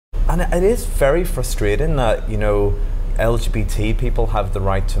And it is very frustrating that, you know, LGBT people have the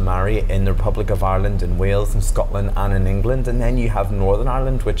right to marry in the Republic of Ireland, in Wales, in Scotland and in England, and then you have Northern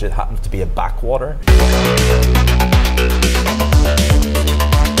Ireland, which it happens to be a backwater.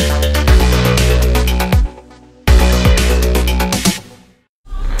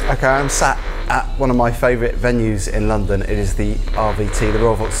 Okay, I'm sat at one of my favourite venues in London. It is the RVT, the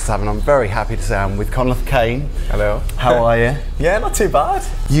Royal Vauxhall Tavern. I'm very happy to say I'm with Conleth Kane. Hello. How are you? Yeah, not too bad.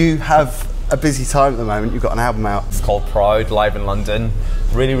 You have a busy time at the moment. You've got an album out. It's called Proud, live in London.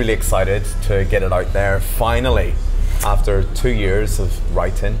 Really, really excited to get it out there finally, after 2 years of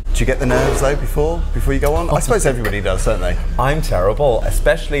writing. Do you get the nerves though before you go on? I suppose everybody does, don't they? I'm terrible,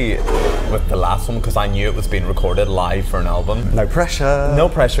 especially with the last one, because I knew it was being recorded live for an album. No pressure. No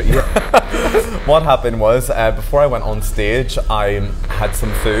pressure. Yeah. What happened was, before I went on stage, I had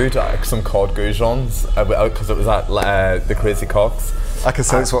some food, some cod goujons, because it was at the Crazy Cocks. I can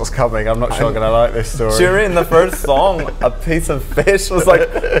sense what's coming. I'm not sure I'm going to like this story. During the first song, a piece of fish was like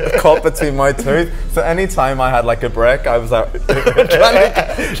caught between my teeth. So anytime I had like a break, I was out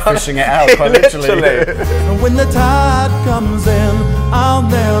fishing it out, quite literally. When the tide comes in, I'll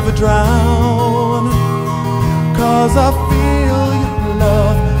never drown, 'cause I feel your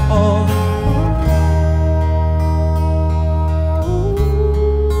love all around.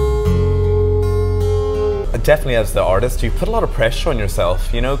 Definitely, as the artist, you put a lot of pressure on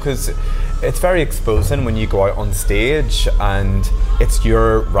yourself, you know, because it's very exposing when you go out on stage and it's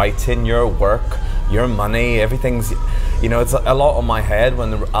your writing, your work, your money, everything's, you know, it's a lot on my head when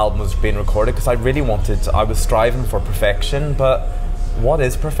the album was being recorded, because I was striving for perfection, but what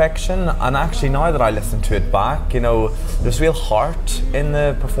is perfection? And actually, now that I listen to it back, you know, there's real heart in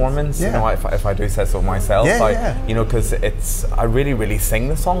the performance. Yeah. You know, if I do say so myself, you know, because I really, really sing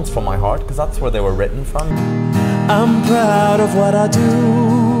the songs from my heart, because that's where they were written from. I'm proud of what I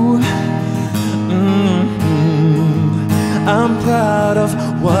do. I'm proud of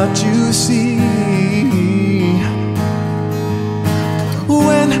what you see.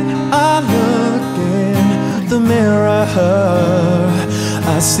 When I look in the mirror,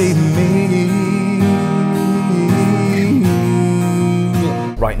 I see me.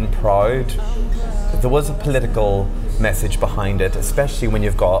 Writing Proud, there was a political message behind it, especially when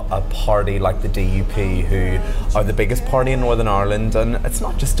you've got a party like the DUP, who are the biggest party in Northern Ireland, and it's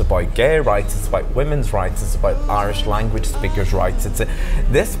not just about gay rights, it's about women's rights, it's about Irish language speakers' rights.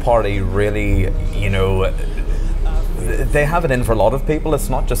 This party really, you know, they have it in for a lot of people. It's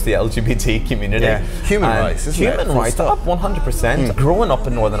not just the LGBT community. Yeah. Human rights, isn't it? Human rights, up 100%. Growing up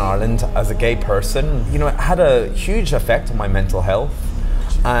in Northern Ireland as a gay person, you know, it had a huge effect on my mental health.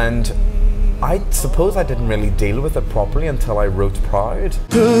 And I suppose I didn't really deal with it properly until I wrote Proud.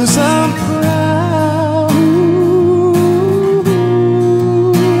 'Cause I'm proud,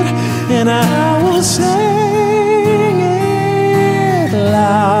 and I will sing it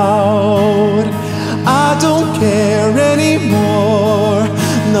loud. I don't care anymore,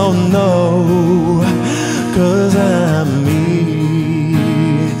 no, no, 'cause I'm me.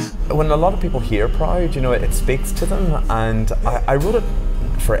 When a lot of people hear Proud, you know, it speaks to them, and I wrote it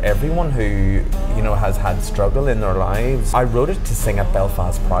for everyone who, you know, has had struggle in their lives. I wrote it to sing at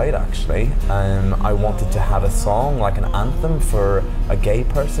Belfast Pride, actually. I wanted to have a song, like an anthem for a gay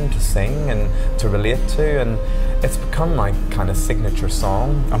person to sing and to relate to, and it's become my kind of signature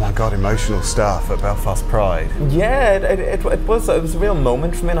song. Oh my God, emotional stuff at Belfast Pride. Yeah, it was a real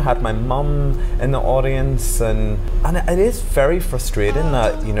moment for me, and I had my mum in the audience, and it is very frustrating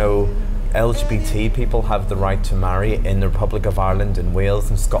that, you know, LGBT people have the right to marry in the Republic of Ireland, in Wales,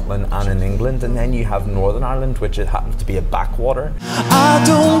 in Scotland and in England, and then you have Northern Ireland, which it happens to be a backwater. I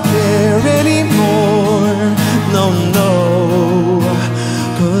don't care anymore, no, no,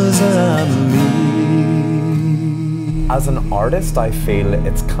 'cause I'm me. As an artist, I feel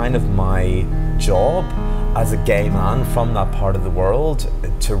it's kind of my job as a gay man from that part of the world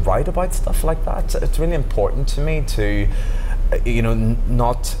to write about stuff like that. It's really important to me to, you know,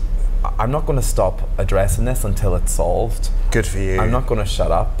 I'm not going to stop addressing this until it's solved. Good for you. I'm not going to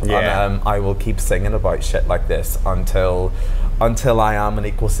shut up. Yeah. And I will keep singing about shit like this until I am an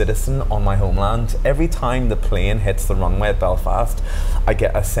equal citizen on my homeland. Every time the plane hits the runway at Belfast, I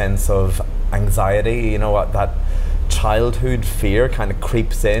get a sense of anxiety, you know, that childhood fear kind of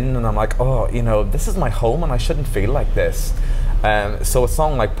creeps in, and I'm like, oh, you know, this is my home and I shouldn't feel like this. So a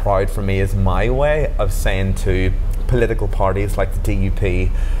song like Proud for me is my way of saying to political parties like the DUP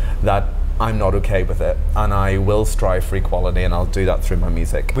that I'm not okay with it, and I will strive for equality, and I'll do that through my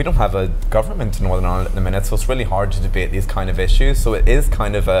music. We don't have a government in Northern Ireland at the minute, so it's really hard to debate these kind of issues. So it is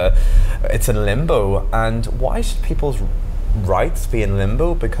kind of it's in limbo. And why should people's rights be in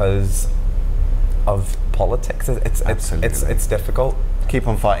limbo because of politics. It's difficult. Keep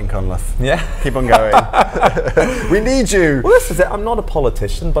on fighting, Conleth. Yeah. Keep on going. We need you. Well, this is it. I'm not a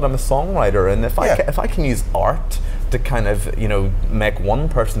politician, but I'm a songwriter, and if I can use art to kind of, you know, make one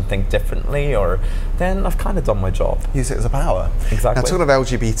person think differently, or then I've kind of done my job. Use it as a power. Exactly. Now, talking of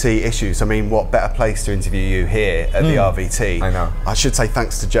LGBT issues, I mean, what better place to interview you here at the RVT? I know. I should say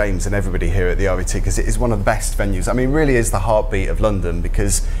thanks to James and everybody here at the RVT, because it is one of the best venues. I mean, really is the heartbeat of London,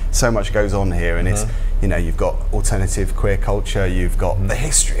 because so much goes on here, and it's, you know, you've got alternative queer culture, you've got the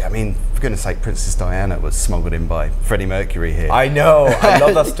history. I mean, for goodness sake, Princess Diana was smuggled in by Freddie Mercury here. I know. I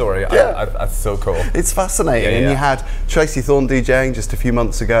love that story. Yeah. That's so cool. It's fascinating. Yeah, and you had Tracy Thorn DJing just a few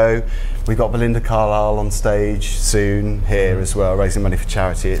months ago. We got Belinda Carlisle on stage soon here as well, raising money for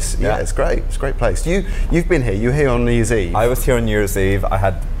charity. It's it's great. It's a great place. You've been here. You were here on New Year's Eve. I was here on New Year's Eve. I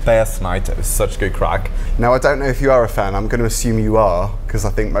had the best night. It was such good crack. Now, I don't know if you are a fan. I'm going to assume you are, because I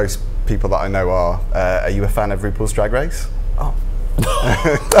think most people that I know are. Are you a fan of RuPaul's Drag Race? Oh.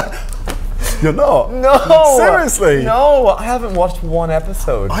 You're not? No! Seriously? No, I haven't watched one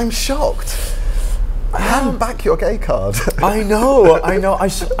episode. I'm shocked. Hand back your gay card. I know.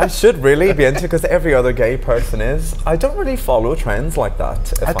 I should really be into it, because every other gay person is. I don't really follow trends like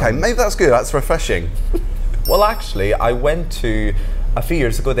that. Okay, maybe that's good. That's refreshing. Well, actually, I went to, a few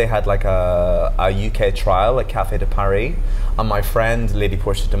years ago, they had like a UK trial at Café de Paris, and my friend Lady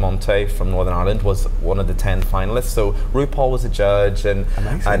Portia de Monte from Northern Ireland was one of the 10 finalists. So RuPaul was a judge, and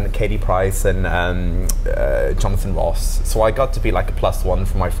Katie Price and Jonathan Ross. So I got to be like a +1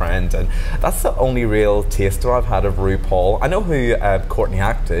 for my friend, and that's the only real taster I've had of RuPaul. I know who Courtney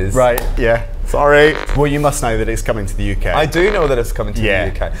Act is. Right, yeah. Sorry. Well, you must know that it's coming to the UK. I do know that it's coming to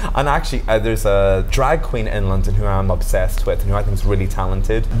the UK. And actually, there's a drag queen in London who I'm obsessed with, and who I think is really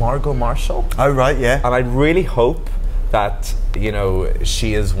talented, Margot Marshall. Oh, right, yeah. And I really hope that, you know,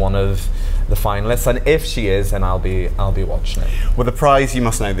 she is one of the finalists, and if she is, then I'll be watching it. Well, the prize, you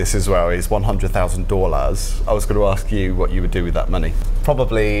must know this as well, is $100,000. I was going to ask you what you would do with that money.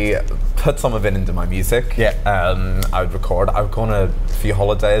 Probably put some of it into my music. Yeah. I would record. I would go on a few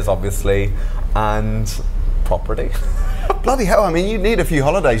holidays, obviously, and property. Bloody hell, I mean, you need a few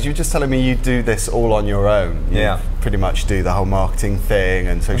holidays. You were just telling me you do this all on your own. You pretty much do the whole marketing thing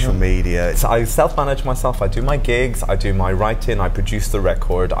and social media. So I self-manage myself. I do my gigs, I do my writing, I produce the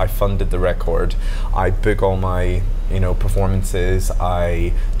record, I funded the record, I book all my, you know, performances,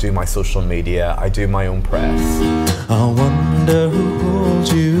 I do my social media, I do my own press. I wonder who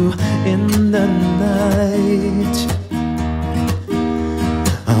holds you in the night.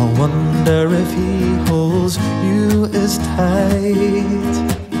 I wonder if he holds you as tight.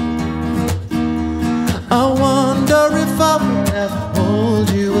 I wonder if I will ever hold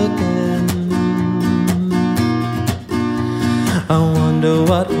you again. I wonder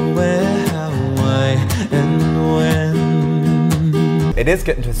what, where, how, why, and when. It is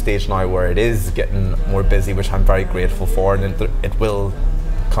getting to a stage now where it is getting more busy, which I'm very grateful for, and it will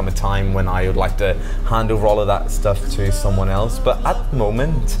come a time when I would like to hand over all of that stuff to someone else. But at the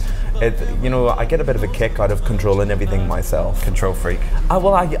moment, you know, I get a bit of a kick out of controlling everything myself. Control freak.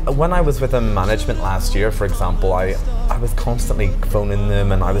 When I was with a management last year, for example, I was constantly phoning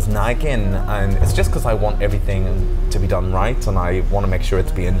them, and I was nagging, and it's just because I want everything to be done right, and I want to make sure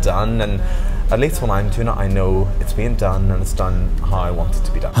it's being done, and at least when I'm doing it, I know it's being done, and it's done how I want it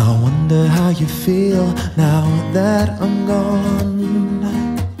to be done. I wonder how you feel now that I'm gone.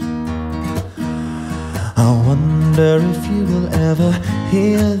 I wonder if you will ever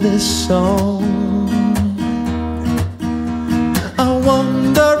hear this song. I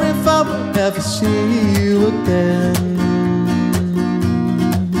wonder if I will ever see you again.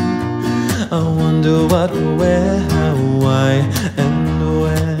 I wonder what, where, how, why, and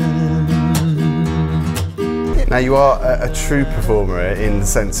when. Now, you are a true performer in the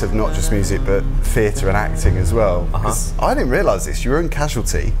sense of not just music, but theatre and acting as well. I didn't realise this. You were in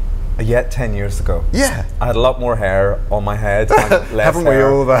Casualty. Yeah, 10 years ago. Yeah. I had a lot more hair on my head and less Haven't we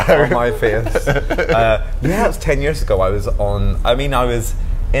hair all there? on my face. Yeah, it was 10 years ago. I was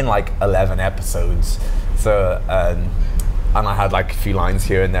in like 11 episodes. So, and I had like a few lines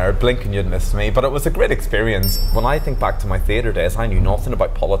here and there. Blink and you'd miss me. But it was a great experience. When I think back to my theatre days, I knew nothing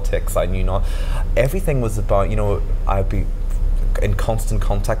about politics. I knew not. Everything was about, you know, I'd be in constant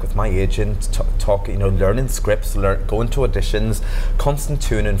contact with my agent, talking, you know, learning scripts, going to auditions, constant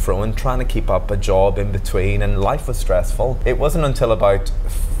to and fro, and trying to keep up a job in between, and life was stressful. It wasn't until about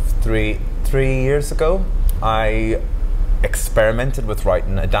three years ago I experimented with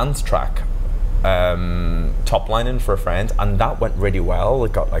writing a dance track top lining for a friend, and that went really well.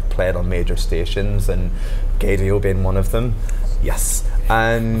 It got like played on major stations, and Gaydio being one of them. Yes,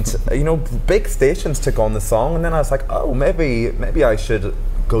 and you know, big stations took on the song, and then I was like, oh, maybe I should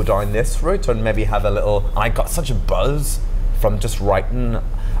go down this route, and maybe have a little. I got such a buzz from just writing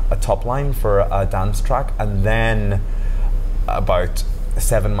a top line for a dance track, and then about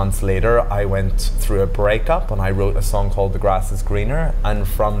 7 months later, I went through a breakup, and I wrote a song called "The Grass Is Greener," and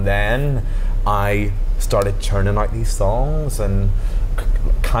from then I started churning out these songs and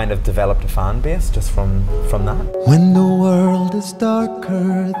kind of developed a fan base just from that. When the world is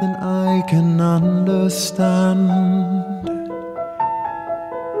darker than I can understand,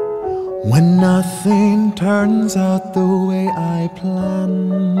 when nothing turns out the way I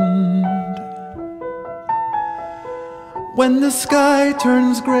planned, when the sky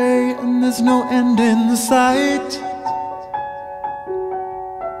turns grey and there's no end in sight,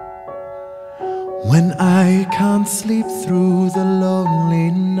 when I can't sleep through the lonely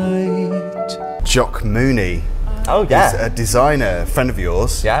night. Jock Mooney. Oh yeah. He's a designer, friend of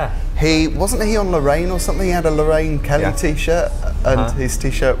yours. Yeah. Wasn't he on Lorraine or something? He had a Lorraine Kelly t-shirt, and his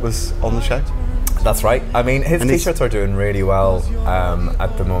t-shirt was on the show. That's right. I mean, his t-shirts are doing really well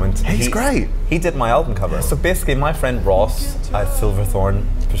at the moment. He's great. He did my album cover. So basically, my friend Ross at Silverthorne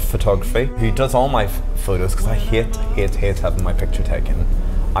Photography, who does all my photos, because I hate having my picture taken.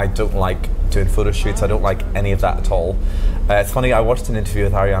 I don't like doing photo shoots. I don't like any of that at all. It's funny, I watched an interview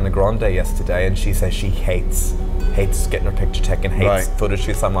with Ariana Grande yesterday, and she says she hates getting her picture taken, hates photo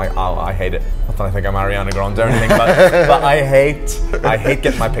shoots. I'm like, oh, I hate it. Not that I think I'm Ariana Grande or anything, but I hate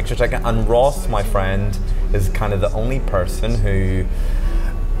getting my picture taken. And Ross, my friend, is kind of the only person who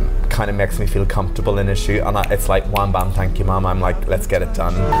kind of makes me feel comfortable in a shoot, and it's like, wham bam, thank you mom. I'm like, let's get it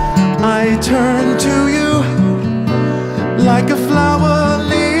done. I turn to you like a flower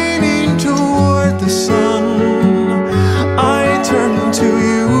leaning toward the sun. I turn to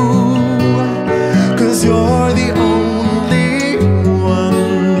you 'cause you're the only one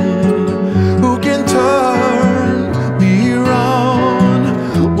who can turn me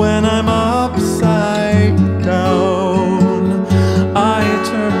around when I'm upside down. I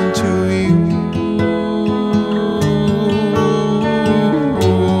turn to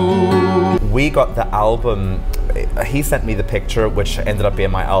you. We got the album. He sent me the picture, which ended up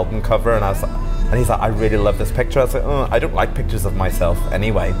being my album cover, and he's like, I really love this picture. I was like, oh, I don't like pictures of myself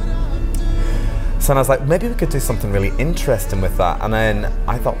anyway. So I was like, maybe we could do something really interesting with that. And then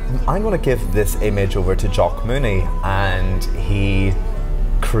I thought, I'm going to give this image over to Jock Mooney, and he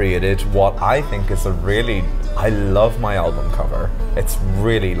created what I think is I love my album cover. It's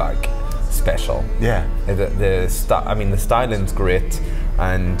really like special. Yeah. The styling's great.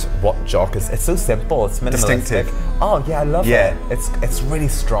 And what Jock is, it's so simple, it's minimalistic. Distinctive. Oh yeah, I love it. It's really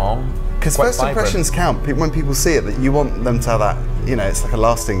strong. Because first impressions count. When people see it, that you want them to have that, you know, it's like a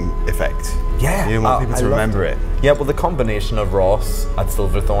lasting effect. Yeah. You want people to remember it. Yeah, well, the combination of Ross at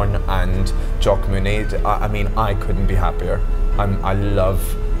Silverthorne and Jock Mooney, I mean, I couldn't be happier. I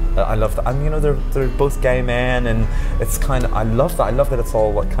love that. And you know, they're both gay men, and it's kind of, I love that. I love that it's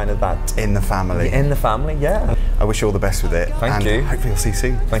all like kind of that in the family. In the family, yeah. I wish you all the best with it. Thank you. Hopefully I'll see you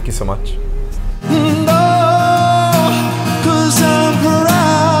soon. Thank you so much. No, 'cause I'm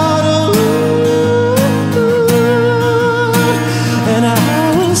proud of you, and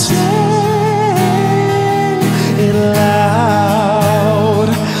I will say it loud.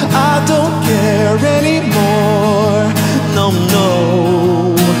 I don't care anymore, no,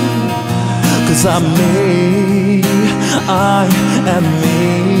 'cause I am me.